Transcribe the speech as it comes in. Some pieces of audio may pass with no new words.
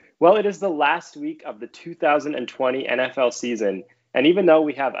Well, it is the last week of the 2020 NFL season. And even though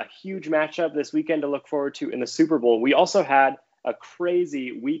we have a huge matchup this weekend to look forward to in the Super Bowl, we also had a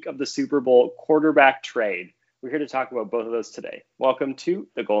crazy week of the Super Bowl quarterback trade. We're here to talk about both of those today. Welcome to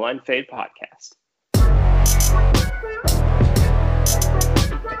the Goal Line Fade podcast.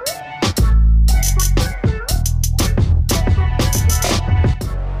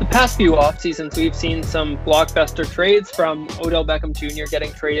 The past few off seasons, we've seen some blockbuster trades, from Odell Beckham Jr.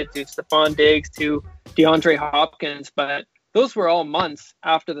 getting traded to Stephon Diggs to DeAndre Hopkins, but those were all months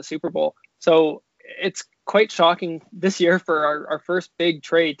after the Super Bowl. So it's quite shocking this year for our first big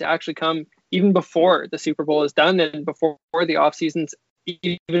trade to actually come even before the Super Bowl is done and before the off seasons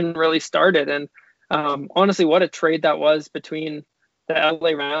even really started. And honestly, what a trade that was between the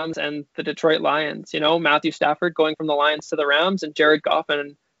LA Rams and the Detroit Lions. You know, Matthew Stafford going from the Lions to the Rams, and Jared Goff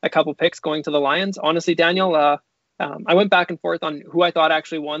and a couple picks going to the Lions. Honestly, Daniel, I went back and forth on who I thought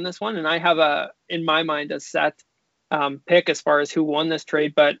actually won this one, and I have in my mind, a set pick as far as who won this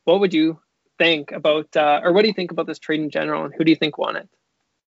trade. But what would you think about, or what do you think about this trade in general, and who do you think won it?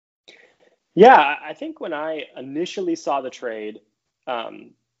 Yeah, I think when I initially saw the trade,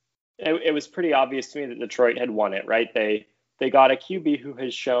 it was pretty obvious to me that Detroit had won it, right? They got a QB who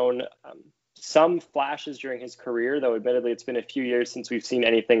has shown some flashes during his career, though admittedly it's been a few years since we've seen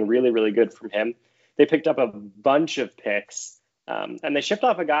anything really, really good from him. They picked up a bunch of picks, and they shipped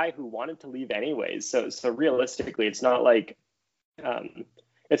off a guy who wanted to leave anyways. So realistically, it's not like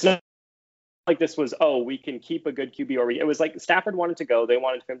this was, oh, we can keep a good QB, or it was like Stafford wanted to go, they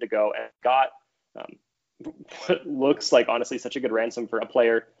wanted him to go, and got what looks like honestly such a good ransom for a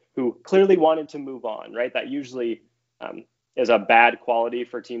player who clearly wanted to move on, right? That usually is a bad quality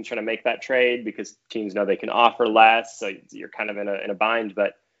for teams trying to make that trade, because teams know they can offer less, so you're kind of in a bind.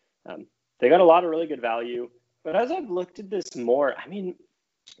 But they got a lot of really good value. But as I've looked at this more, I mean,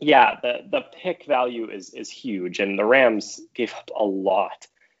 yeah, the pick value is huge, and the Rams gave up a lot.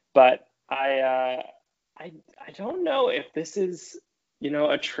 But I don't know if this is,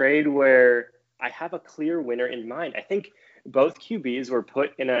 a trade where I have a clear winner in mind. I think both QBs were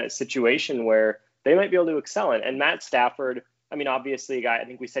put in a situation where they might be able to excel. And Matt Stafford, I mean, obviously a guy, I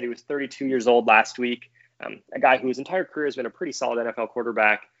think we said he was 32 years old last week, a guy whose entire career has been a pretty solid NFL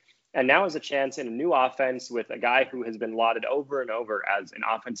quarterback, and now has a chance in a new offense with a guy who has been lauded over and over as an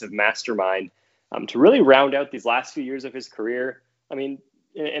offensive mastermind, to really round out these last few years of his career. I mean,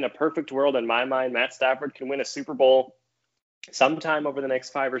 in a perfect world, in my mind, Matt Stafford can win a Super Bowl sometime over the next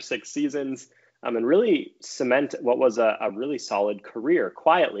 5 or 6 seasons, and really cement what was a really solid career,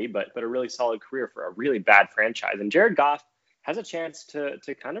 quietly, but a really solid career for a really bad franchise. And Jared Goff has a chance to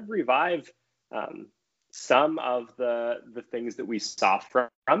kind of revive some of the things that we saw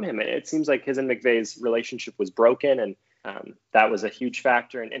from him. It seems like his and McVay's relationship was broken, and that was a huge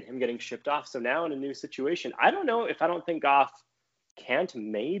factor in him getting shipped off. So now in a new situation, I don't know if I don't think Goff can't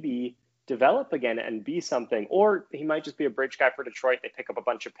maybe develop again and be something, or he might just be a bridge guy for Detroit. They pick up a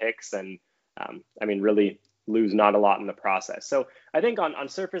bunch of picks and really lose not a lot in the process. So I think on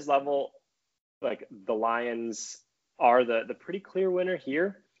surface level, like, the Lions are the pretty clear winner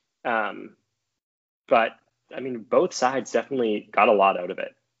here. But I mean, both sides definitely got a lot out of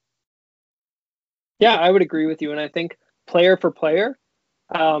it. Yeah, I would agree with you. And I think player for player,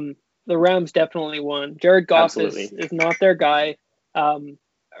 the Rams definitely won. Jared Goff is not their guy.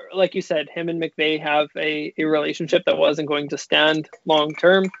 Like you said, him and McVay have a relationship that wasn't going to stand long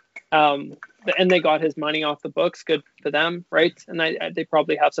term. And they got his money off the books. Good for them, right? And they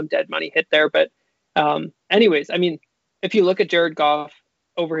probably have some dead money hit there. But anyways, I mean, if you look at Jared Goff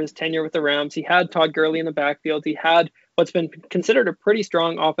over his tenure with the Rams, he had Todd Gurley in the backfield. He had what's been considered a pretty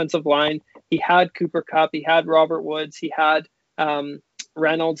strong offensive line. He had Cooper Kupp. He had Robert Woods. He had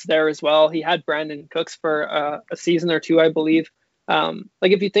Reynolds there as well. He had Brandon Cooks for a season or two, I believe.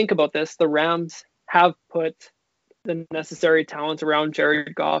 If you think about this, the Rams have put the necessary talent around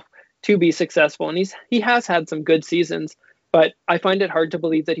Jared Goff to be successful, and he has had some good seasons, but I find it hard to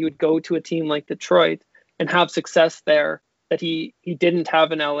believe that he would go to a team like Detroit and have success there that he didn't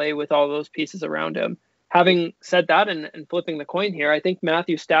have in LA with all those pieces around him. Having said that, and flipping the coin here, I think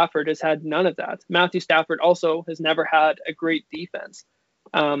Matthew Stafford has had none of that. Matthew Stafford also has never had a great defense.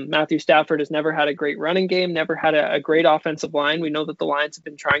 Matthew Stafford has never had a great running game, never had a great offensive line. We know that the Lions have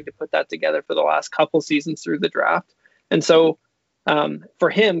been trying to put that together for the last couple seasons through the draft. And so for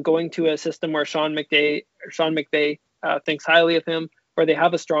him, going to a system where Sean McVay thinks highly of him, where they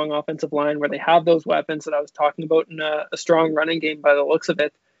have a strong offensive line, where they have those weapons that I was talking about, in a strong running game by the looks of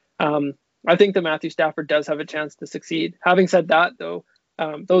it, I think that Matthew Stafford does have a chance to succeed. Having said that, though,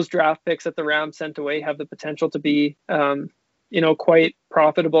 those draft picks that the Rams sent away have the potential to be quite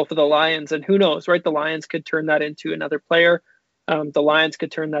profitable for the Lions. And who knows, right? The Lions could turn that into another player. The Lions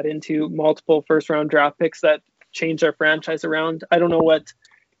could turn that into multiple first-round draft picks that change their franchise around. I don't know what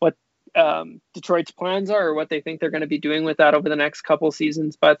Detroit's plans are or what they think they're going to be doing with that over the next couple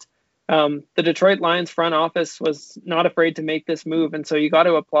seasons. But the Detroit Lions front office was not afraid to make this move. And so you got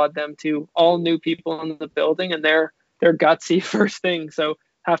to applaud them, to all new people in the building, and they're gutsy first thing. So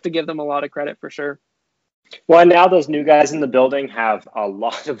have to give them a lot of credit for sure. Well, now those new guys in the building have a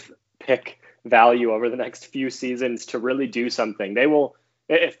lot of pick value over the next few seasons to really do something. They will,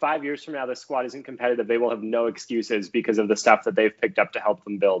 if 5 years from now the squad isn't competitive, they will have no excuses because of the stuff that they've picked up to help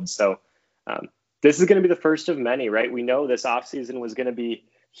them build. So this is going to be the first of many, right? We know this offseason was going to be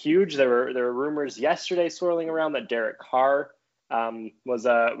huge. There were rumors yesterday swirling around that Derek Carr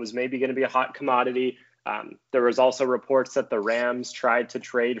was maybe going to be a hot commodity. There was also reports that the Rams tried to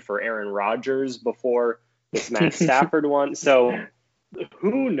trade for Aaron Rodgers before this Matt Stafford one. So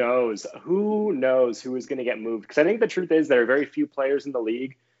who knows who is going to get moved? Because I think the truth is there are very few players in the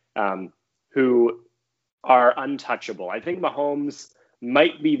league who are untouchable. I think Mahomes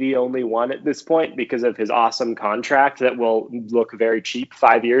might be the only one at this point because of his awesome contract that will look very cheap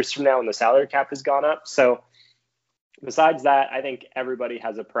 5 years from now when the salary cap has gone up. So besides that, I think everybody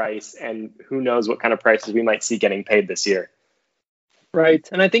has a price, and who knows what kind of prices we might see getting paid this year. Right.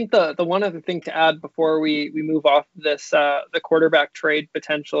 And I think the one other thing to add before we move off this, the quarterback trade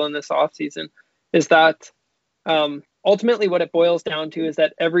potential in this offseason, is that ultimately what it boils down to is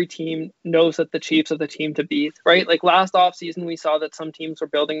that every team knows that the Chiefs are the team to beat, right? Like last offseason, we saw that some teams were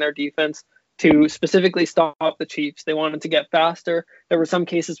building their defense to specifically stop the Chiefs. They wanted to get faster. There were some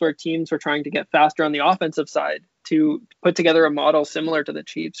cases where teams were trying to get faster on the offensive side to put together a model similar to the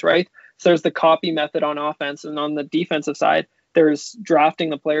Chiefs, right? So there's the copy method on offense, and on the defensive side, there's drafting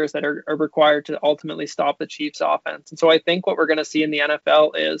the players that are required to ultimately stop the Chiefs offense. And so I think what we're going to see in the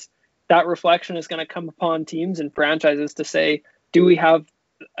NFL is that reflection is going to come upon teams and franchises to say, do we have,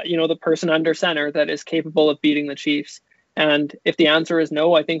 the person under center that is capable of beating the Chiefs? And if the answer is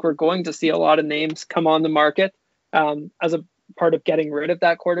no, I think we're going to see a lot of names come on the market as a part of getting rid of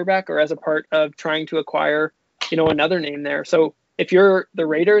that quarterback or as a part of trying to acquire, another name there. So if you're the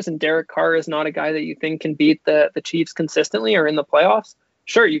Raiders and Derek Carr is not a guy that you think can beat the Chiefs consistently or in the playoffs,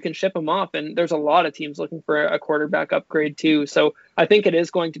 sure, you can ship him off. And there's a lot of teams looking for a quarterback upgrade too. So I think it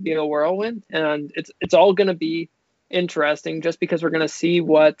is going to be a whirlwind, and it's all going to be interesting just because we're going to see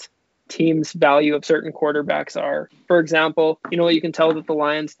what teams' value of certain quarterbacks are. For example, you can tell that the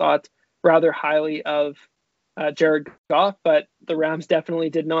Lions thought rather highly of Jared Goff, but the Rams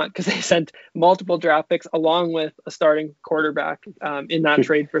definitely did not, because they sent multiple draft picks along with a starting quarterback in that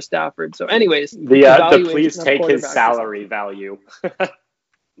trade for Stafford. So anyways, the please take his salary value.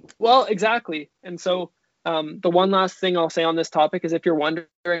 Well, exactly. And so the one last thing I'll say on this topic is if you're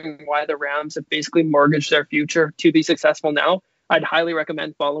wondering why the Rams have basically mortgaged their future to be successful now, I'd highly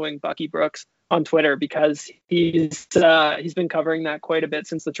recommend following Bucky Brooks on Twitter, because he's been covering that quite a bit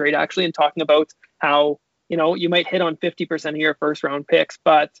since the trade, actually, and talking about how, you might hit on 50% of your first round picks,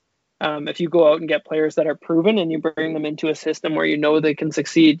 but if you go out and get players that are proven and you bring them into a system where they can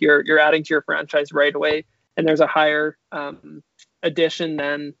succeed, you're adding to your franchise right away, and there's a higher addition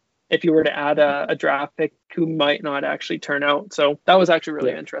than if you were to add a draft pick who might not actually turn out. So that was actually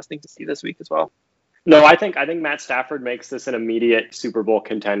really interesting to see this week as well. No, I think Matt Stafford makes this an immediate Super Bowl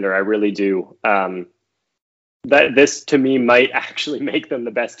contender. I really do. That this to me might actually make them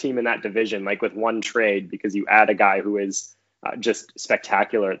the best team in that division, like with one trade, because you add a guy who is just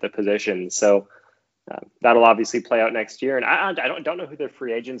spectacular at the position. So that'll obviously play out next year. And I don't know who their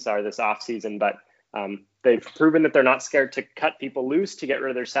free agents are this offseason, but they've proven that they're not scared to cut people loose to get rid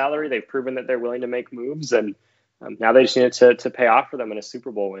of their salary. They've proven that they're willing to make moves, and now they just need it to pay off for them in a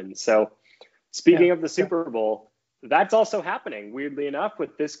Super Bowl win. So speaking of the Super Bowl, that's also happening. Weirdly enough,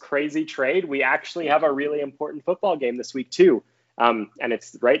 with this crazy trade, we actually have a really important football game this week too. And it's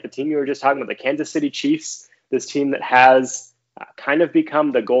the team you were just talking about, the Kansas City Chiefs, this team that has kind of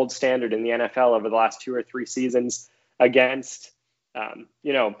become the gold standard in the NFL over the last 2 or 3 seasons against,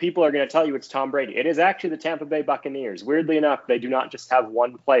 people are going to tell you it's Tom Brady. It is actually the Tampa Bay Buccaneers. Weirdly enough, they do not just have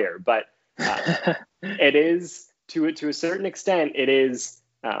one player, but it is to a certain extent, it is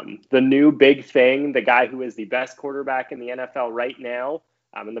the new big thing, the guy who is the best quarterback in the NFL right now,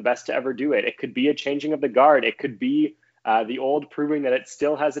 and the best to ever do it. It could be a changing of the guard. It could be the old proving that it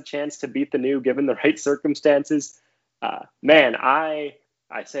still has a chance to beat the new given the right circumstances. Man, I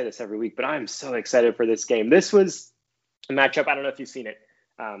say this every week, but I'm so excited for this game. This was a matchup. I don't know if you've seen it.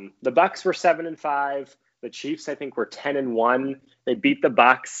 The Bucs were 7-5. The Chiefs, I think, were 10-1. They beat the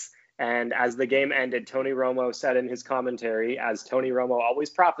Bucs. And as the game ended, Tony Romo said in his commentary, as Tony Romo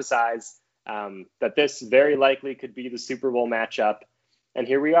always prophesies, that this very likely could be the Super Bowl matchup. And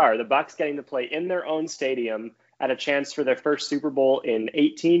here we are, the Bucs getting to play in their own stadium at a chance for their first Super Bowl in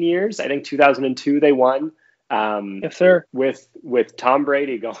 18 years. I think 2002 they won. Yes, sir. With Tom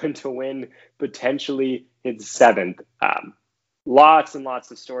Brady going to win potentially his 7th. Lots and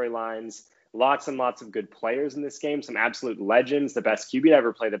lots of storylines, lots and lots of good players in this game, some absolute legends, the best QB to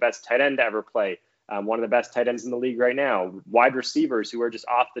ever play, the best tight end to ever play, one of the best tight ends in the league right now, wide receivers who are just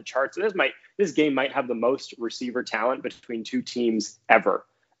off the charts. So this game might have the most receiver talent between two teams ever.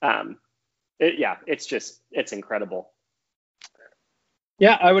 It's incredible.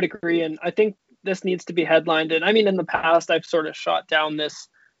 Yeah, I would agree. And I think this needs to be headlined. And I mean, in the past, I've sort of shot down this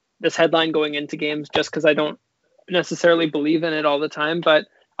headline going into games just because I don't necessarily believe in it all the time. But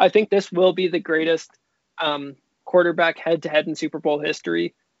I think this will be the greatest quarterback head-to-head in Super Bowl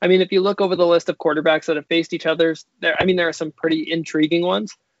history. I mean, if you look over the list of quarterbacks that have faced each other, there are some pretty intriguing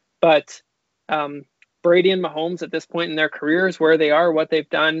ones. But Brady and Mahomes at this point in their careers, where they are, what they've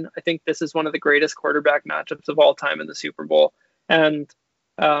done, I think this is one of the greatest quarterback matchups of all time in the Super Bowl. And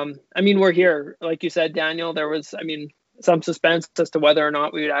we're here. Like you said, Daniel, there was, some suspense as to whether or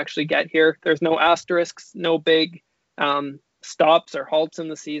not we would actually get here. There's no asterisks, no big stops or halts in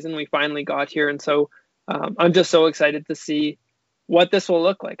the season. We finally got here. And so I'm just so excited to see what this will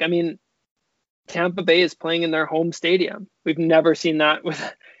look like. I mean, Tampa Bay is playing in their home stadium. We've never seen that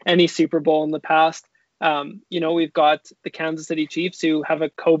with any Super Bowl in the past. We've got the Kansas City Chiefs who have a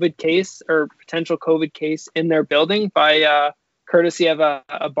COVID case or potential COVID case in their building by courtesy of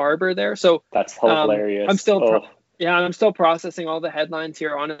a barber there. So that's hilarious. I'm still processing all the headlines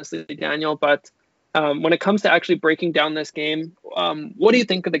here, honestly, Daniel. But when it comes to actually breaking down this game, what do you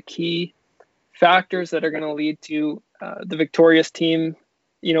think are the key factors that are going to lead to the victorious team,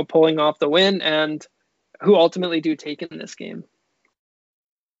 pulling off the win, and who ultimately do take in this game?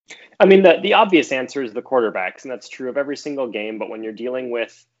 I mean, the obvious answer is the quarterbacks, and that's true of every single game. But when you're dealing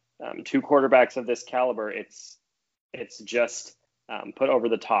with two quarterbacks of this caliber, it's just put over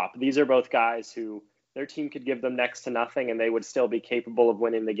the top. These are both guys who their team could give them next to nothing, and they would still be capable of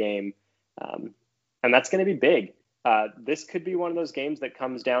winning the game. And that's going to be big. This could be one of those games that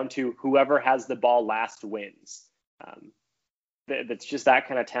comes down to whoever has the ball last wins. That's just that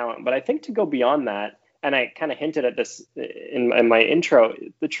kind of talent. But I think to go beyond that, and I kind of hinted at this in my intro,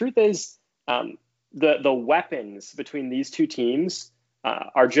 the truth is the weapons between these two teams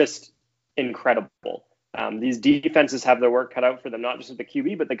are just incredible. These defenses have their work cut out for them, not just with the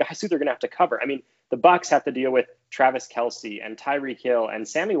QB, but the guys who they're going to have to cover. I mean, the Bucs have to deal with Travis Kelce and Tyreek Hill and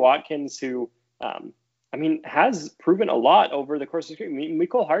Sammy Watkins, who, has proven a lot over the course of his career.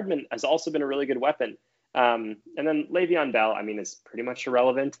 Mecole Hardman has also been a really good weapon. And then Le'Veon Bell, is pretty much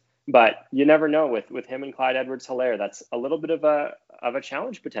irrelevant, but you never know with him and Clyde Edwards-Helaire. That's a little bit of a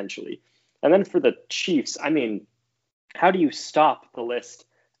challenge potentially. And then for the Chiefs, how do you stop the list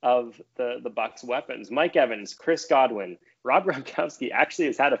of the Bucs weapons? Mike Evans, Chris Godwin, Rob Gronkowski actually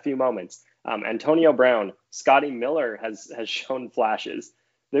has had a few moments. Antonio Brown, Scotty Miller has shown flashes.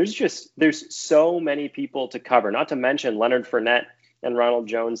 There's so many people to cover, not to mention Leonard Fournette and Ronald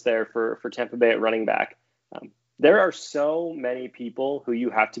Jones there for Tampa Bay at running back. There are so many people who you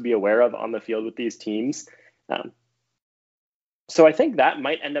have to be aware of on the field with these teams. So I think that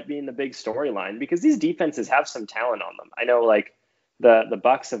might end up being the big storyline because these defenses have some talent on them. I know the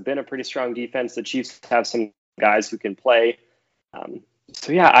Bucs have been a pretty strong defense. The Chiefs have some guys who can play. I'm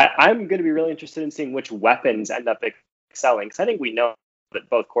going to be really interested in seeing which weapons end up excelling because I think we know that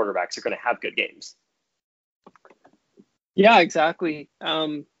both quarterbacks are going to have good games. Yeah, exactly.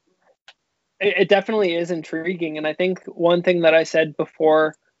 It definitely is intriguing. And I think one thing that I said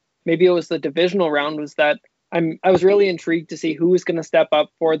before, maybe it was the divisional round, was that I was really intrigued to see who was going to step up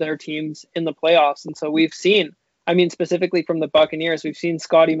for their teams in the playoffs. And so we've seen, specifically from the Buccaneers, we've seen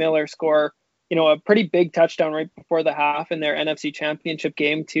Scotty Miller score, a pretty big touchdown right before the half in their NFC Championship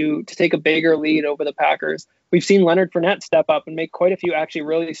game to take a bigger lead over the Packers. We've seen Leonard Fournette step up and make quite a few actually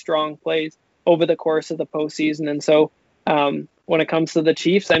really strong plays over the course of the postseason. And so when it comes to the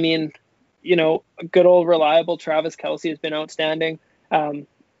Chiefs, good old reliable Travis Kelce has been outstanding.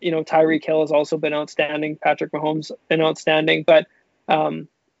 Tyreek Hill has also been outstanding. Patrick Mahomes has been outstanding. But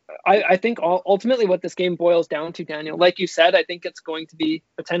I think ultimately what this game boils down to, Daniel, like you said, I think it's going to be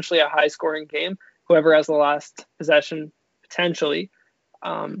potentially a high-scoring game. Whoever has the last possession, potentially.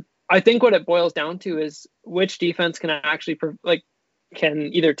 I think what it boils down to is which defense can actually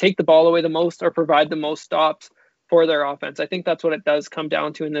can either take the ball away the most or provide the most stops for their offense. I think that's what it does come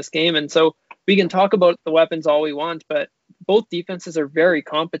down to in this game. And so we can talk about the weapons all we want, but both defenses are very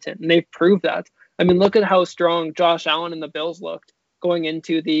competent, and they've proved that. I mean, look at how strong Josh Allen and the Bills looked going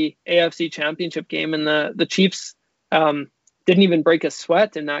into the AFC Championship game, and the Chiefs didn't even break a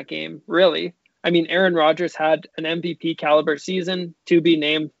sweat in that game, really. I mean, Aaron Rodgers had an MVP caliber season, to be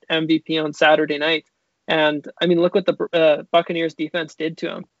named MVP on Saturday night. And I mean, look what the Buccaneers defense did to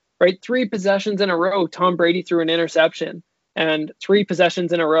him, right? 3 possessions in a row, Tom Brady threw an interception, and 3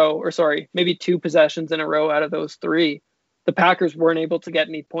 possessions in a row, or sorry, maybe 2 possessions in a row out of those 3, the Packers weren't able to get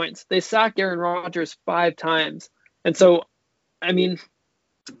any points. They sacked Aaron Rodgers 5 times. And so, I mean,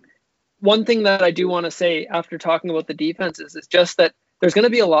 one thing that I do want to say after talking about the defenses is just that there's going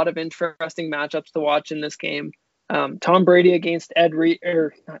to be a lot of interesting matchups to watch in this game. Tom Brady against Ed Reed,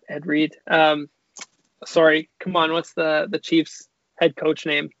 or not Ed Reed. Sorry, come on, what's the Chiefs head coach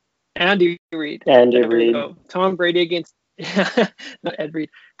name? Andy Reid. Andy Reid. Tom Brady against not Ed Reed.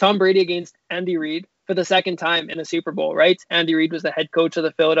 Tom Brady against Andy Reid for the second time in a Super Bowl, right? Andy Reid was the head coach of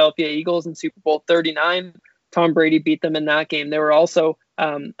the Philadelphia Eagles in Super Bowl 39. Tom Brady beat them in that game. They were also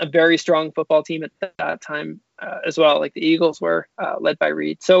a very strong football team at that time as well. Like the Eagles were led by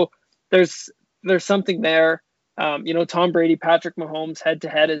Reid. So there's something there. Tom Brady, Patrick Mahomes head to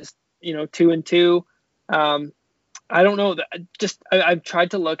head is 2-2. I don't know. I've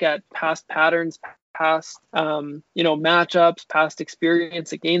tried to look at past patterns, past matchups, past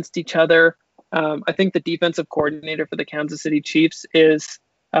experience against each other. I think the defensive coordinator for the Kansas City Chiefs is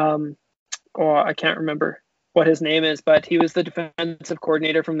I can't remember what his name is, but he was the defensive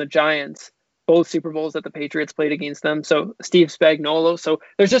coordinator from the Giants, both Super Bowls that the Patriots played against them. So Steve Spagnuolo. So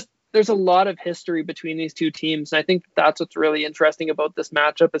there's a lot of history between these two teams. And I think that's what's really interesting about this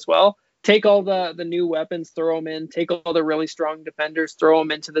matchup as well. Take all the new weapons, throw them in, take all the really strong defenders, throw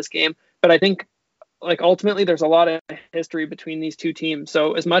them into this game. But I think ultimately there's a lot of history between these two teams.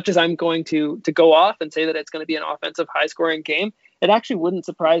 So as much as I'm going to go off and say that it's going to be an offensive high scoring game, it actually wouldn't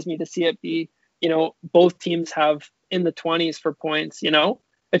surprise me to see it be, both teams have in the 20s for points.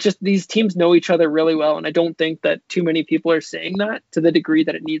 It's just these teams know each other really well. And I don't think that too many people are saying that to the degree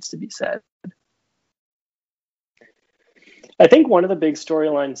that it needs to be said. I think one of the big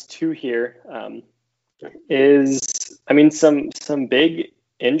storylines too here is some big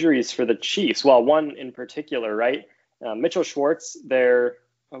injuries for the Chiefs. Well, one in particular, right? Mitchell Schwartz, their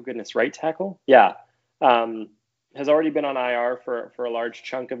right tackle, has already been on IR for a large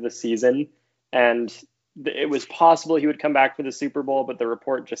chunk of the season, and it was possible he would come back for the Super Bowl, but the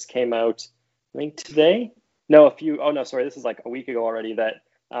report just came out, I think today. This is like a week ago already that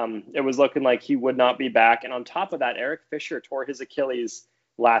it was looking like he would not be back. And on top of that, Eric Fisher tore his Achilles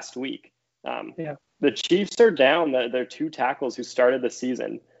last week. The Chiefs are down their 2 tackles who started the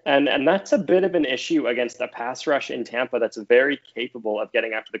season. And that's a bit of an issue against a pass rush in Tampa that's very capable of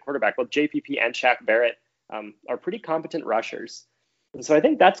getting after the quarterback. Both JPP and Shaq Barrett are pretty competent rushers. And so I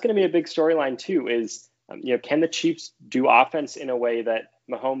think that's going to be a big storyline too is, can the Chiefs do offense in a way that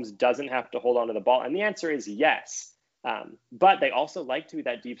Mahomes doesn't have to hold on to the ball? And the answer is yes. But they also like to be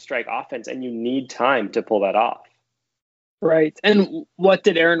that deep strike offense, and you need time to pull that off. Right. And what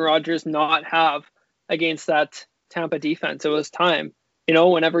did Aaron Rodgers not have against that Tampa defense? It was time.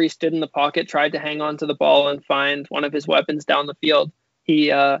 Whenever he stood in the pocket, tried to hang on to the ball and find one of his weapons down the field, he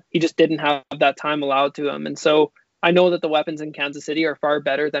just didn't have that time allowed to him. And so I know that the weapons in Kansas City are far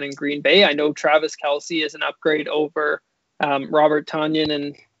better than in Green Bay. I know Travis Kelce is an upgrade over Robert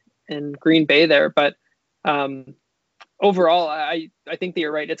Tonyan in Green Bay there, but overall, I think that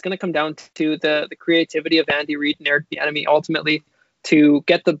you're right. It's going to come down to the creativity of Andy Reid and Eric Bieniemy ultimately to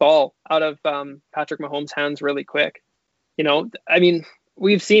get the ball out of Patrick Mahomes' hands really quick.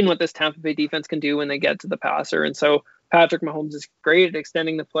 We've seen what this Tampa Bay defense can do when they get to the passer. And so Patrick Mahomes is great at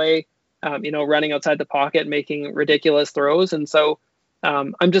extending the play, running outside the pocket, making ridiculous throws. And so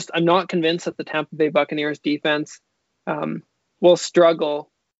I'm not convinced that the Tampa Bay Buccaneers defense will struggle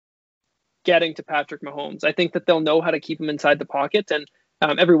getting to Patrick Mahomes. I think that they'll know how to keep him inside the pocket, and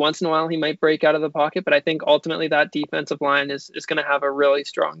every once in a while he might break out of the pocket, but I think ultimately that defensive line is going to have a really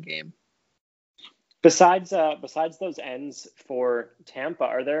strong game. Besides those ends for Tampa,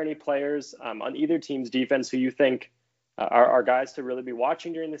 are there any players on either team's defense who you think are guys to really be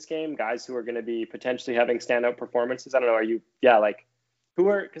watching during this game, guys who are going to be potentially having standout performances? I don't know. Who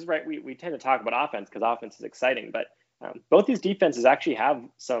are, because we tend to talk about offense because offense is exciting, but both these defenses actually have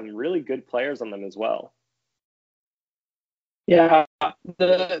some really good players on them as well. Yeah,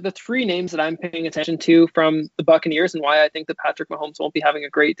 the 3 names that I'm paying attention to from the Buccaneers and why I think that Patrick Mahomes won't be having a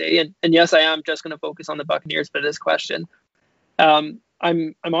great day, and yes, I am just going to focus on the Buccaneers for this question. I'm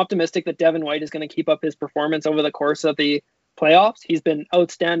optimistic that Devin White is going to keep up his performance over the course of the playoffs. He's been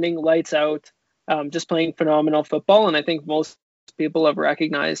outstanding, lights out. just playing phenomenal football. And I think most people have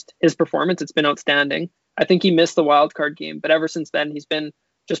recognized his performance. It's been outstanding. I think he missed the wild card game, but ever since then, he's been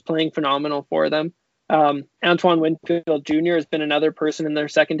just playing phenomenal for them. Antoine Winfield Jr. has been another person in their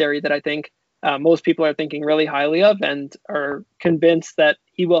secondary that I think most people are thinking really highly of and are convinced that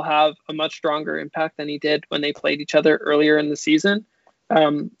he will have a much stronger impact than he did when they played each other earlier in the season.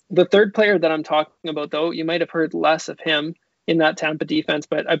 The third player that I'm talking about, though, you might have heard less of him in that Tampa defense,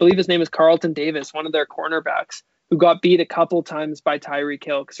 but I believe his name is Carlton Davis, one of their cornerbacks, who got beat a couple times by Tyreek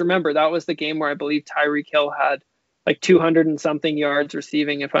Hill. Because remember, that was the game where I believe Tyreek Hill had like 200 and something yards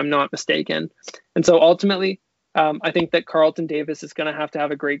receiving, if I'm not mistaken. And so ultimately, I think that Carlton Davis is going to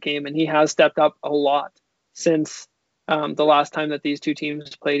have a great game, and he has stepped up a lot since the last time that these two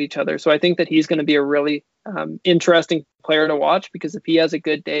teams played each other. So I think that he's going to be a really interesting player to watch, because if he has a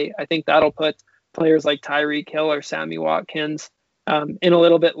good day, I think that'll put players like Tyreek Hill or Sammy Watkins in a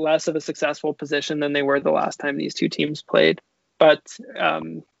little bit less of a successful position than they were the last time these two teams played. But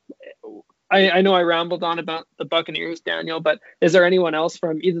I know I rambled on about the Buccaneers, Daniel, but is there anyone else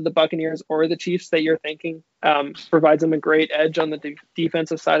from either the Buccaneers or the Chiefs that you're thinking provides them a great edge on the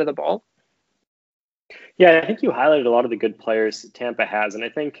defensive side of the ball? Yeah, I think you highlighted a lot of the good players Tampa has, and I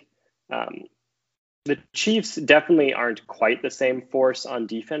think the Chiefs definitely aren't quite the same force on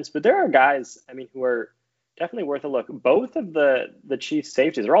defense, but there are guys, I mean, who are definitely worth a look. Both of the Chiefs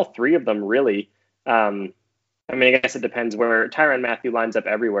safeties, or all three of them really, I mean, I guess it depends where Tyrann Mathieu lines up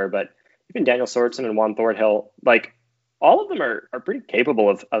everywhere, but even Daniel Sorensen and Juan Thornhill, like all of them are pretty capable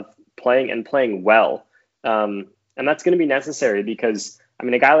of playing well. And that's going to be necessary because, I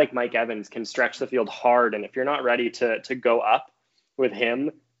mean, a guy like Mike Evans can stretch the field hard. And if you're not ready to go up with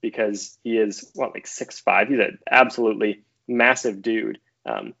him, because he is, like 6'5", he's an absolutely massive dude.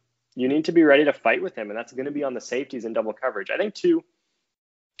 You need to be ready to fight with him. And that's going to be on the safeties and double coverage. I think too,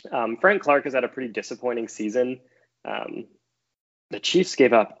 Frank Clark has had a pretty disappointing season. The Chiefs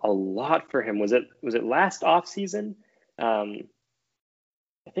gave up a lot for him. Was it last offseason? I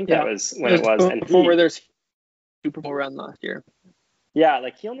think that was when it was. And before their Super Bowl run last year. Yeah,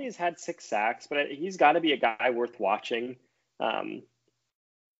 like he only has had 6 sacks, but he's got to be a guy worth watching.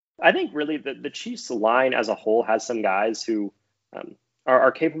 I think really the Chiefs line as a whole has some guys who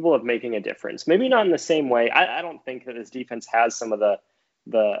are capable of making a difference. Maybe not in the same way. I don't think that this defense has some of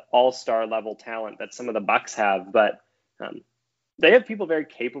the all-star level talent that some of the Bucs have, but they have people very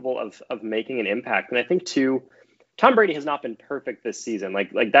capable of making an impact. And I think too, Tom Brady has not been perfect this season.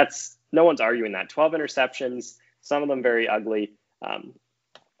 Like that's, no one's arguing that. 12 interceptions, some of them very ugly.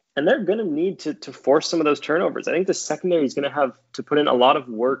 And they're going to need to force some of those turnovers. I think the secondary is going to have to put in a lot of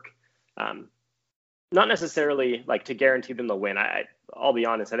work, not necessarily like to guarantee them the win. I'll be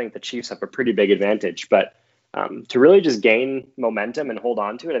honest, I think the Chiefs have a pretty big advantage, but to really just gain momentum and hold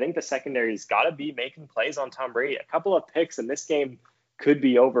on to it, I think the secondary's got to be making plays on Tom Brady. A couple of picks and this game could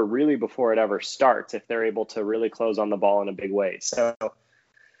be over really before it ever starts if they're able to really close on the ball in a big way. So,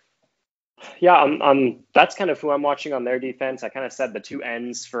 yeah, that's kind of who I'm watching on their defense. I kind of said the two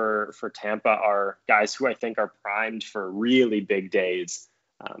ends for Tampa are guys who I think are primed for really big days.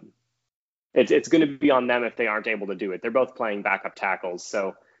 It's going to be on them if they aren't able to do it. They're both playing backup tackles,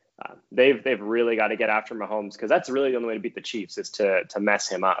 so they've really got to get after Mahomes, because that's really the only way to beat the Chiefs is to mess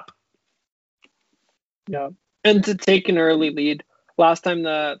him up. Yeah, and to take an early lead. Last time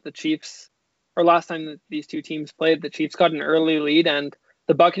last time these two teams played, the Chiefs got an early lead and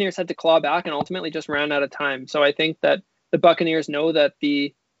the Buccaneers had to claw back and ultimately just ran out of time. So I think that the Buccaneers know that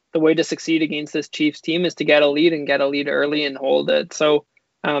the way to succeed against this Chiefs team is to get a lead early and hold it. So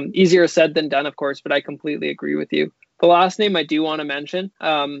easier said than done, of course, but I completely agree with you. The last name I do want to mention,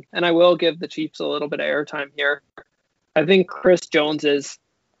 and I will give the Chiefs a little bit of airtime here. I think Chris Jones is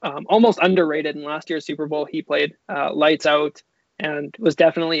almost underrated. In last year's Super Bowl, he played lights out and was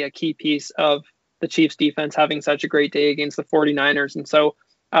definitely a key piece of the Chiefs defense having such a great day against the 49ers. And so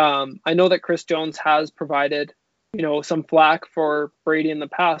I know that Chris Jones has provided, some flack for Brady in the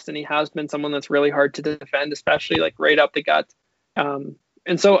past, and he has been someone that's really hard to defend, especially like right up the gut.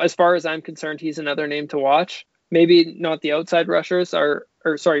 And so as far as I'm concerned, he's another name to watch. Maybe not the outside rushers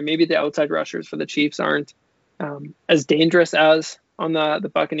maybe the outside rushers for the Chiefs aren't as dangerous as on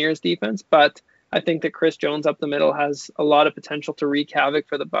the Buccaneers defense, but I think that Chris Jones up the middle has a lot of potential to wreak havoc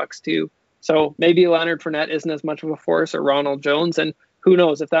for the Bucs too. So maybe Leonard Fournette isn't as much of a force, or Ronald Jones, and who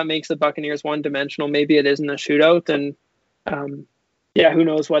knows if that makes the Buccaneers one-dimensional. Maybe it isn't a shootout, and who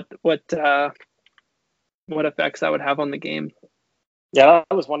knows what effects that would have on the game. Yeah,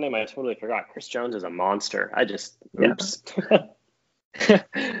 that was one name I totally forgot. Chris Jones is a monster. Oops.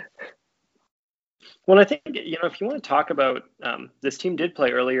 Well, I think, if you want to talk about this team did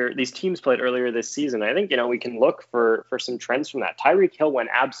play earlier, these teams played earlier this season. I think, we can look for some trends from that. Tyreek Hill went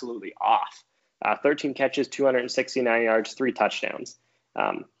absolutely off. 13 catches, 269 yards, 3 touchdowns.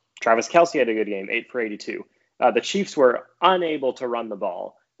 Travis Kelce had a good game, 8 for 82. The Chiefs were unable to run the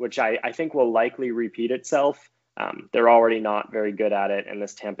ball, which I think will likely repeat itself. They're already not very good at it, and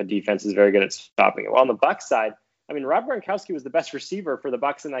this Tampa defense is very good at stopping it. Well, on the Bucs side, Rob Gronkowski was the best receiver for the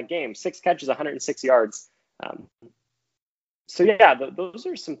Bucs in that game. 6 catches, 106 yards. Those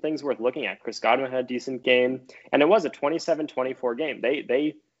are some things worth looking at. Chris Godwin had a decent game, and it was a 27-24 game.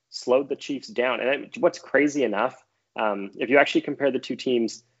 They slowed the Chiefs down. And what's crazy enough, if you actually compare the two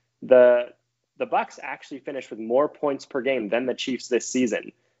teams, the Bucs actually finished with more points per game than the Chiefs this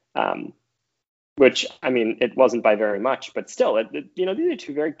season. Which, it wasn't by very much, but still, these are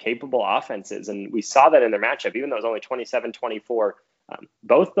two very capable offenses, and we saw that in their matchup, even though it was only 27-24.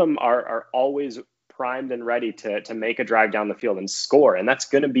 Both of them are always primed and ready to make a drive down the field and score, and that's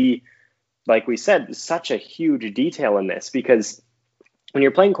going to be, like we said, such a huge detail in this, because when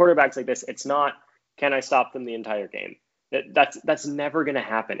you're playing quarterbacks like this, it's not, can I stop them the entire game? That's never going to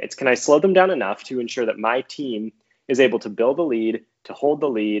happen. It's, can I slow them down enough to ensure that my team is able to build a lead, to hold the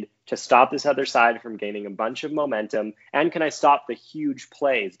lead, to stop this other side from gaining a bunch of momentum, and can I stop the huge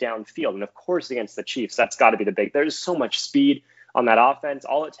plays downfield? And of course, against the Chiefs, that's got to be the big. There's so much speed on that offense.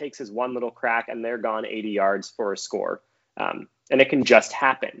 All it takes is one little crack, and they're gone 80 yards for a score, and it can just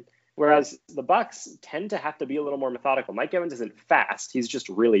happen. Whereas the Bucs tend to have to be a little more methodical. Mike Evans isn't fast; he's just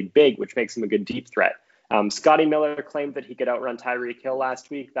really big, which makes him a good deep threat. Scotty Miller claimed that he could outrun Tyreek Hill last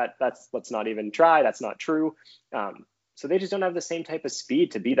week. That's let's not even try. That's not true. So they just don't have the same type of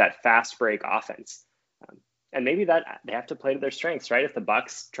speed to be that fast break offense. And maybe that they have to play to their strengths, right? If the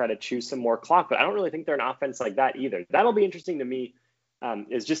Bucs try to choose some more clock, but I don't really think they're an offense like that either. That'll be interesting to me,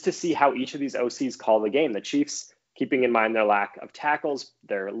 is just to see how each of these OCs call the game. The Chiefs, keeping in mind their lack of tackles,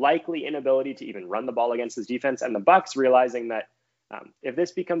 their likely inability to even run the ball against this defense, and the Bucs realizing that if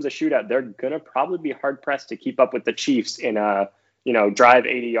this becomes a shootout, they're going to probably be hard pressed to keep up with the Chiefs in a, drive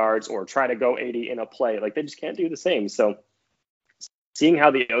 80 yards or try to go 80 in a play. Like, they just can't do the same. So seeing how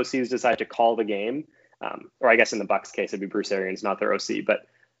the OCs decide to call the game, or I guess in the Bucs case, it'd be Bruce Arians, not their OC, but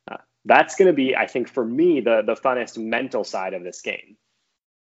that's going to be, I think, for me, the funnest mental side of this game.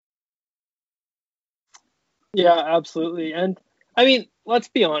 Yeah, absolutely. And let's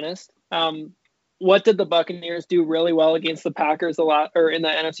be honest. What did the Buccaneers do really well against the Packers in the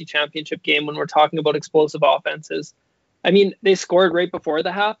NFC Championship game when we're talking about explosive offenses? They scored right before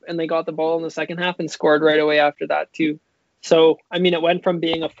the half, and they got the ball in the second half and scored right away after that too. So, it went from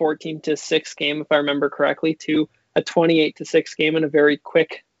being a 14-6 game, if I remember correctly, to a 28-6 game in a very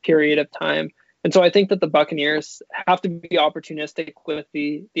quick period of time. And so I think that the Buccaneers have to be opportunistic with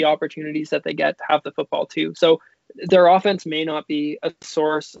the opportunities that they get to have the football too. So their offense may not be a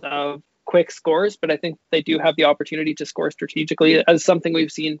source of quick scores, but I think they do have the opportunity to score strategically, as something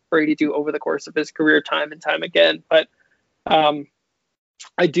we've seen Brady do over the course of his career time and time again. But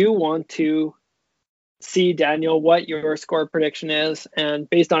I do want to see, Daniel, what your score prediction is. And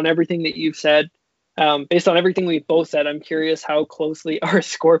based on everything that you've said, based on everything we've both said, I'm curious how closely our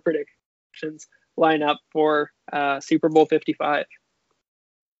score predictions line up for Super Bowl 55.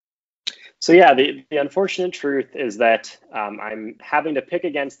 So yeah, the unfortunate truth is that I'm having to pick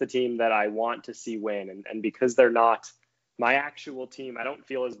against the team that I want to see win. And because they're not my actual team, I don't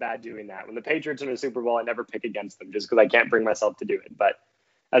feel as bad doing that. When the Patriots win a Super Bowl, I never pick against them just because I can't bring myself to do it. But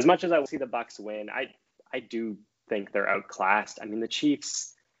as much as I will see the Bucs win, I do think they're outclassed.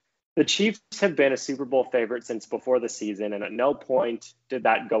 The Chiefs have been a Super Bowl favorite since before the season, and at no point did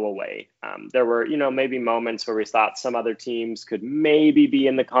that go away. There were, maybe moments where we thought some other teams could maybe be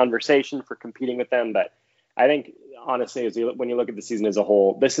in the conversation for competing with them. But I think, honestly, when you look at the season as a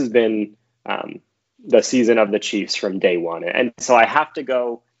whole, this has been the season of the Chiefs from day one. And so I have to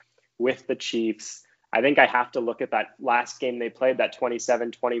go with the Chiefs. I think I have to look at that last game they played, that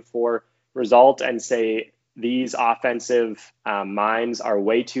 27-24 result, and say, these offensive minds are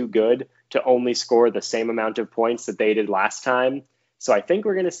way too good to only score the same amount of points that they did last time. So I think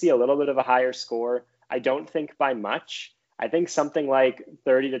we're going to see a little bit of a higher score. I don't think by much. I think something like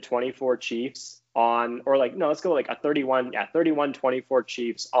 30-24 Chiefs let's go like a 31-24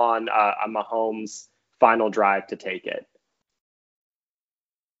 Chiefs on a Mahomes final drive to take it.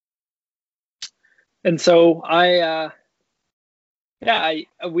 And so a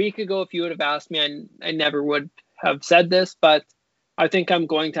week ago, if you would have asked me, I never would have said this, but I think I'm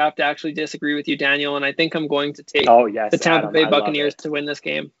going to have to actually disagree with you, Daniel, and I think I'm going to take the Tampa Bay Buccaneers to win this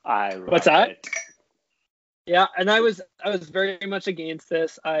game. What's that? Yeah, and I was very much against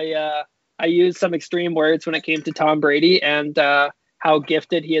this. I I used some extreme words when it came to Tom Brady and how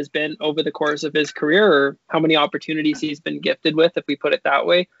gifted he has been over the course of his career, or how many opportunities he's been gifted with, if we put it that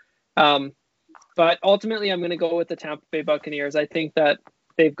way. But ultimately, I'm going to go with the Tampa Bay Buccaneers. I think that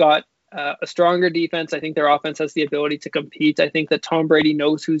they've got a stronger defense. I think their offense has the ability to compete. I think that Tom Brady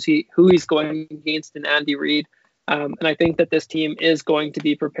knows who he's going against in Andy Reid. And I think that this team is going to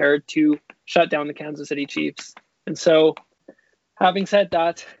be prepared to shut down the Kansas City Chiefs. And so, having said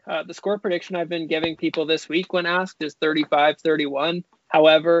that, the score prediction I've been giving people this week when asked is 35-31.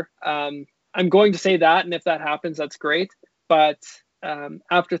 However, I'm going to say that, and if that happens, that's great. But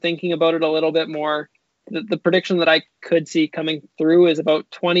after thinking about it a little bit more, the prediction that I could see coming through is about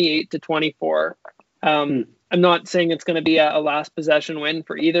 28-24. I'm not saying it's going to be a last possession win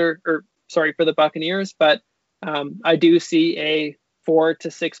for for the Buccaneers, but I do see a 4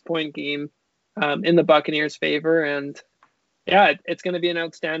 to 6 point game in the Buccaneers' favor. And yeah, it's going to be an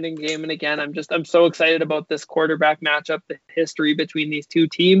outstanding game. And again, I'm so excited about this quarterback matchup, the history between these two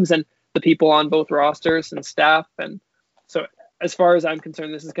teams and the people on both rosters and staff. And so as far as I'm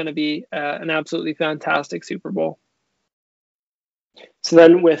concerned, this is going to be an absolutely fantastic Super Bowl. So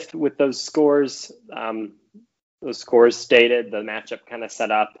then with those scores stated, the matchup kind of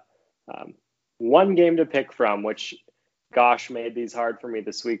set up, one game to pick from, which, gosh, made these hard for me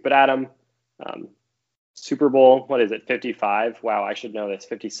this week. But Adam, Super Bowl, what is it, 55? Wow, I should know this,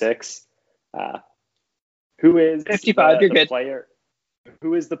 56. Who is 55? You're good. Player?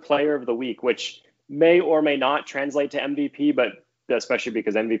 Who is the player of the week, which may or may not translate to MVP, but especially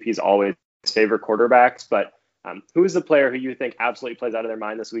because MVPs always favor quarterbacks. But who is the player who you think absolutely plays out of their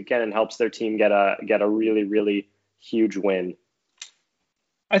mind this weekend and helps their team get a really, really huge win?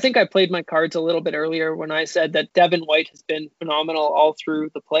 I think I played my cards a little bit earlier when I said that Devin White has been phenomenal all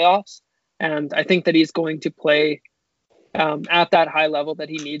through the playoffs. And I think that he's going to play at that high level that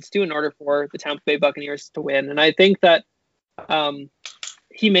he needs to in order for the Tampa Bay Buccaneers to win. And I think that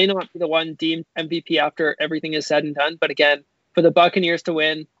he may not be the one deemed MVP after everything is said and done. But again, for the Buccaneers to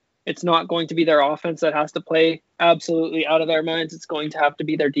win, it's not going to be their offense that has to play absolutely out of their minds. It's going to have to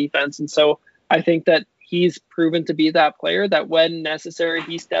be their defense. And so I think that he's proven to be that player that when necessary,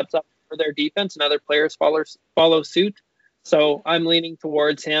 he steps up for their defense and other players follow suit. So I'm leaning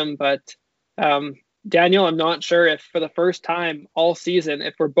towards him. But Daniel, I'm not sure if for the first time all season,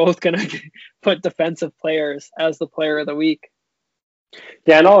 if we're both going to put defensive players as the player of the week.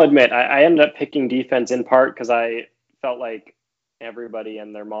 Yeah, and I'll admit, I ended up picking defense in part because I felt like everybody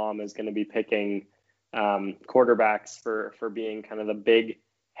and their mom is going to be picking quarterbacks for being kind of the big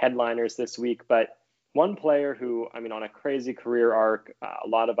headliners this week. But one player who, I mean, on a crazy career arc, a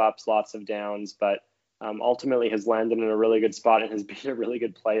lot of ups, lots of downs, but ultimately has landed in a really good spot and has been a really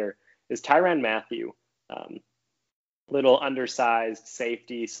good player, is Tyrann Mathieu. Little undersized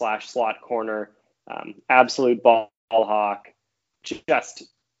safety / slot corner, absolute ball hawk, just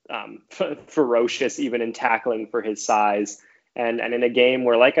ferocious even in tackling for his size. And in a game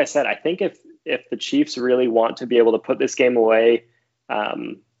where, like I said, I think if the Chiefs really want to be able to put this game away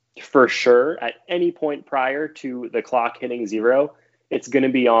for sure at any point prior to the clock hitting 0, it's going to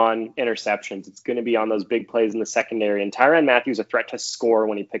be on interceptions. It's going to be on those big plays in the secondary. And Tyrann Mathieu is a threat to score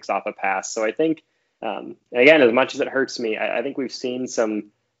when he picks off a pass. So I think, again, as much as it hurts me, I think we've seen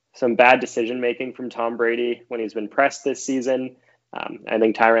some bad decision-making from Tom Brady when he's been pressed this season. I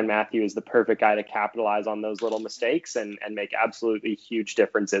think Tyrann Mathieu is the perfect guy to capitalize on those little mistakes and make absolutely huge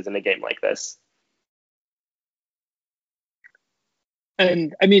differences in a game like this.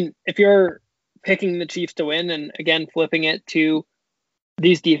 And I mean, if you're picking the Chiefs to win and again, flipping it to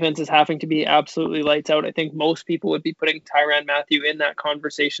these defenses having to be absolutely lights out, I think most people would be putting Tyrann Mathieu in that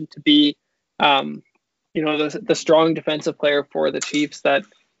conversation to be, the strong defensive player for the Chiefs that,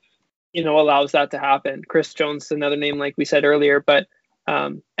 allows that to happen. Chris Jones is another name, like we said earlier, but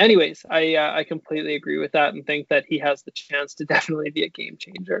anyways, I completely agree with that and think that he has the chance to definitely be a game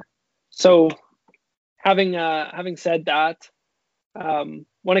changer. So having said that,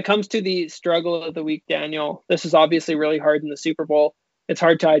 when it comes to the struggle of the week, Daniel, this is obviously really hard in the Super Bowl. It's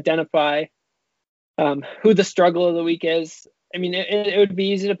hard to identify who the struggle of the week is. I mean, it would be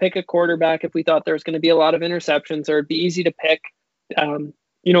easy to pick a quarterback if we thought there was going to be a lot of interceptions, or it'd be easy to pick,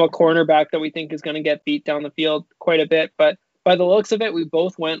 a cornerback that we think is going to get beat down the field quite a bit. But by the looks of it, we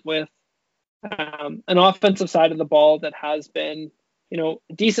both went with an offensive side of the ball that has been,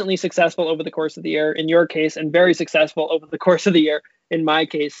 decently successful over the course of the year in your case, and very successful over the course of the year in my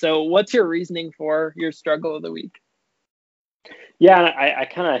case. So what's your reasoning for your struggle of the week? Yeah, I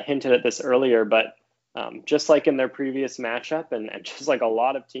kind of hinted at this earlier, but just like in their previous matchup and just like a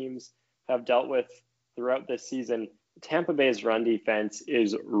lot of teams have dealt with throughout this season, Tampa Bay's run defense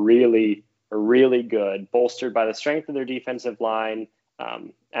is really, are really good, bolstered by the strength of their defensive line,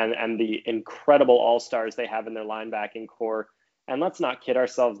 and the incredible all-stars they have in their linebacking core. And let's not kid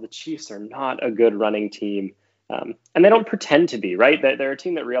ourselves, the Chiefs are not a good running team. And they don't pretend to be, right? They're a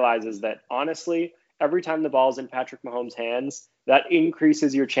team that realizes that, honestly, every time the ball's in Patrick Mahomes' hands, that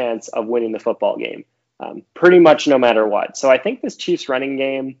increases your chance of winning the football game, pretty much no matter what. So I think this Chiefs running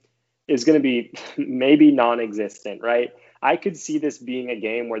game is going to be maybe non-existent, right? I could see this being a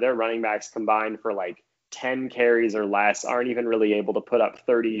game where their running backs combined for like 10 carries or less, aren't even really able to put up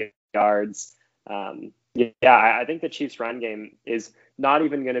 30 yards. I think the Chiefs run game is not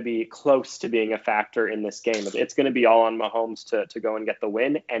even going to be close to being a factor in this game. It's going to be all on Mahomes to go and get the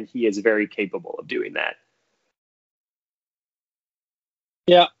win, and he is very capable of doing that.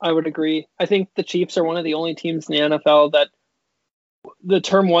 Yeah, I would agree. I think the Chiefs are one of the only teams in the NFL that the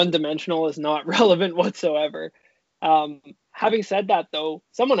term one-dimensional is not relevant whatsoever. Having said that, though,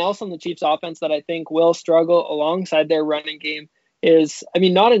 someone else on the Chiefs offense that I think will struggle alongside their running game is,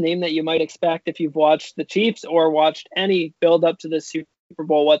 not a name that you might expect if you've watched the Chiefs or watched any build up to the Super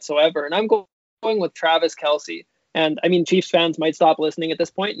Bowl whatsoever. And I'm going with Travis Kelce. And Chiefs fans might stop listening at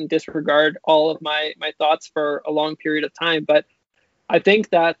this point and disregard all of my thoughts for a long period of time. But I think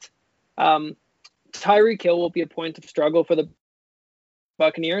that Tyreek Hill will be a point of struggle for the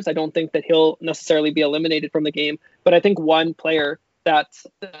Buccaneers. I don't think that he'll necessarily be eliminated from the game, but I think one player that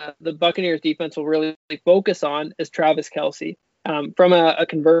the Buccaneers defense will really focus on is Travis Kelce. From a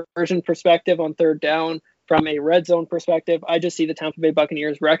conversion perspective on third down, from a red zone perspective, I just see the Tampa Bay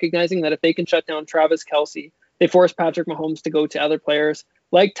Buccaneers recognizing that if they can shut down Travis Kelce, they force Patrick Mahomes to go to other players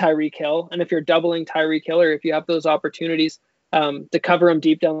like Tyreek Hill. And if you're doubling Tyreek Hill, or if you have those opportunities to cover him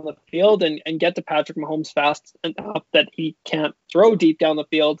deep down the field and get to Patrick Mahomes fast enough that he can't throw deep down the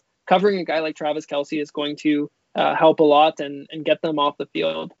field, covering a guy like Travis Kelce is going to help a lot and get them off the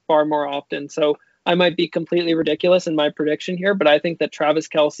field far more often. So I might be completely ridiculous in my prediction here, but I think that Travis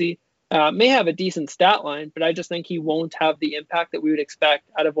Kelce may have a decent stat line, but I just think he won't have the impact that we would expect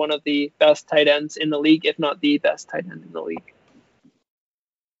out of one of the best tight ends in the league, if not the best tight end in the league.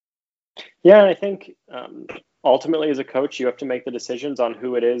 Yeah, I think ultimately as a coach, you have to make the decisions on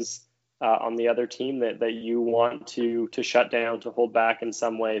who it is on the other team that you want to shut down, to hold back in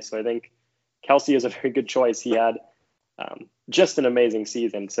some way. So I think Kelce is a very good choice. He had just an amazing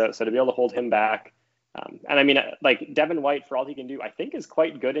season. So to be able to hold him back, and like Devin White, for all he can do, I think is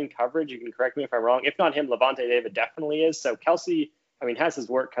quite good in coverage. You can correct me if I'm wrong. If not him, Levante David definitely is. So Kelce, has his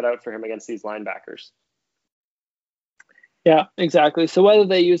work cut out for him against these linebackers. Yeah, exactly. So whether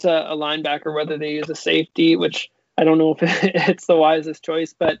they use a linebacker, whether they use a safety, which I don't know if it's the wisest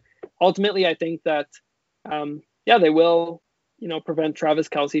choice, but ultimately I think that, they will, prevent Travis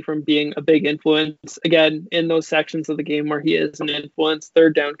Kelce from being a big influence, again, in those sections of the game where he is an influence,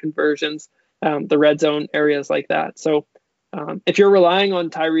 third down conversions, the red zone areas like that. So if you're relying on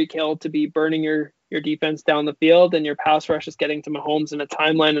Tyreek Hill to be burning your defense down the field and your pass rush is getting to Mahomes in a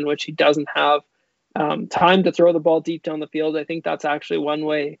timeline in which he doesn't have time to throw the ball deep down the field, I think that's actually one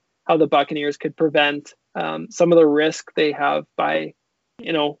way how the Buccaneers could prevent some of the risk they have by,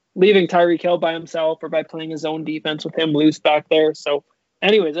 leaving Tyreek Hill by himself or by playing his own defense with him loose back there. So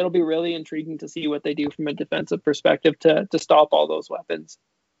anyways, it'll be really intriguing to see what they do from a defensive perspective to stop all those weapons.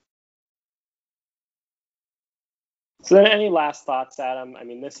 So then any last thoughts, Adam?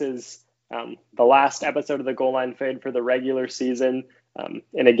 This is the last episode of the Goal Line Fade for the regular season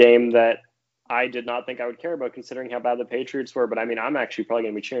in a game that I did not think I would care about, considering how bad the Patriots were. But I'm actually probably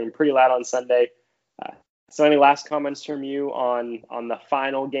going to be cheering pretty loud on Sunday. So any last comments from you on the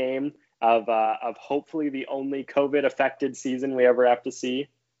final game of hopefully the only COVID-affected season we ever have to see?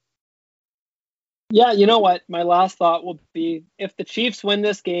 Yeah, you know what? My last thought will be, if the Chiefs win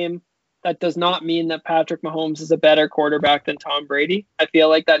this game, that does not mean that Patrick Mahomes is a better quarterback than Tom Brady. I feel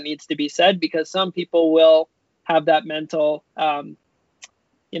like that needs to be said, because some people will have that mental, or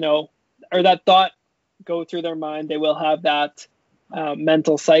that thought go through their mind. They will have that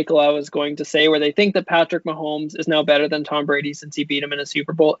mental cycle, I was going to say, where they think that Patrick Mahomes is now better than Tom Brady since he beat him in a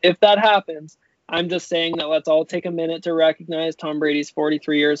Super Bowl. If that happens, I'm just saying that let's all take a minute to recognize Tom Brady's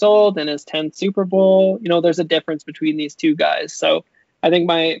 43 years old and his 10th Super Bowl. There's a difference between these two guys. So I think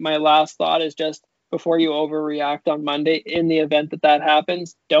my last thought is just, before you overreact on Monday, in the event that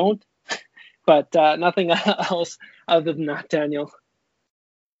happens, don't. But nothing else other than that, Daniel.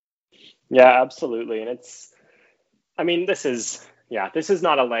 Yeah, absolutely. And this is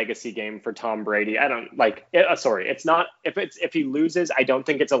not a legacy game for Tom Brady. I don't like it. It's not. If he loses, I don't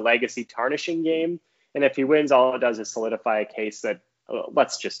think it's a legacy tarnishing game. And if he wins, all it does is solidify a case that,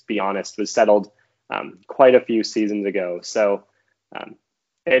 let's just be honest, was settled quite a few seasons ago. So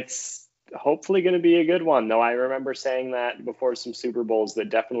it's hopefully going to be a good one, though I remember saying that before some Super Bowls that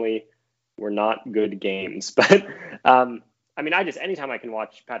definitely were not good games. But I mean, anytime I can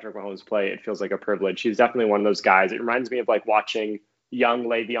watch Patrick Mahomes play, it feels like a privilege. He's definitely one of those guys. It reminds me of like watching young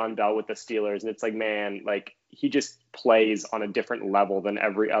Le'Veon Bell with the Steelers. And it's like, man, like he just plays on a different level than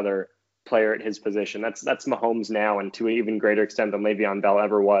every other player at his position. That's Mahomes now, and to an even greater extent than Le'Veon Bell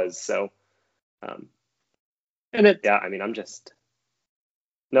ever was. So, I mean,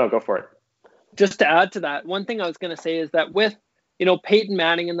 no, go for it. Just to add to that, one thing I was going to say is that with, Peyton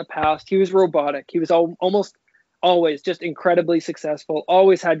Manning in the past, he was robotic. He was almost always just incredibly successful,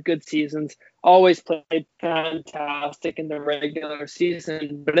 always had good seasons, always played fantastic in the regular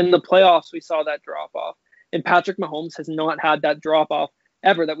season. But in the playoffs, we saw that drop off. And Patrick Mahomes has not had that drop off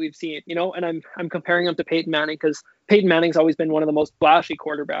ever that we've seen, and I'm comparing him to Peyton Manning because Peyton Manning's always been one of the most flashy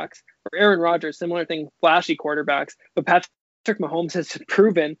quarterbacks. Or Aaron Rodgers, similar thing, flashy quarterbacks. But Patrick Mahomes has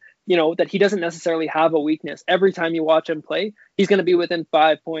proven, that he doesn't necessarily have a weakness. Every time you watch him play, he's going to be within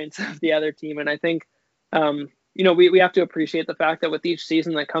 5 points of the other team. And I think, we have to appreciate the fact that with each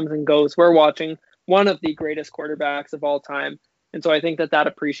season that comes and goes, we're watching one of the greatest quarterbacks of all time. And so I think that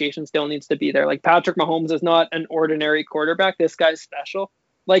appreciation still needs to be there. Like Patrick Mahomes is not an ordinary quarterback. This guy's special,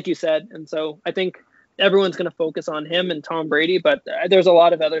 like you said. And so I think everyone's going to focus on him and Tom Brady, but there's a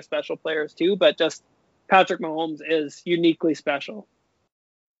lot of other special players too. But just Patrick Mahomes is uniquely special.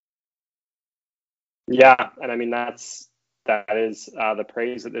 Yeah, and I mean that is the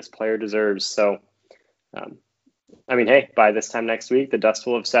praise that this player deserves. So, I mean, hey, by this time next week, the dust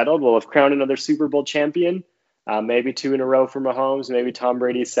will have settled. We'll have crowned another Super Bowl champion. Maybe 2 in a row for Mahomes, maybe Tom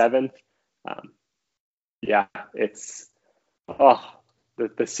Brady's 7th. It's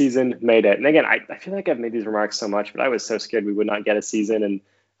the season made it. And again, I feel like I've made these remarks so much, but I was so scared we would not get a season.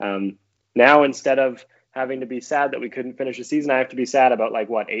 And now instead of having to be sad that we couldn't finish a season, I have to be sad about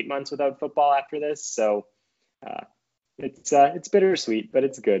 8 months without football after this. So it's bittersweet, but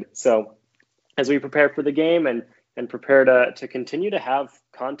it's good. So as we prepare for the game and prepare to continue to have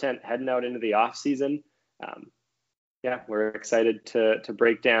content heading out into the off season, we're excited to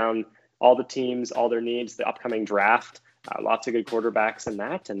break down all the teams, all their needs, the upcoming draft, lots of good quarterbacks in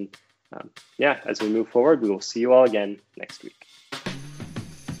that. And as we move forward, we will see you all again next week.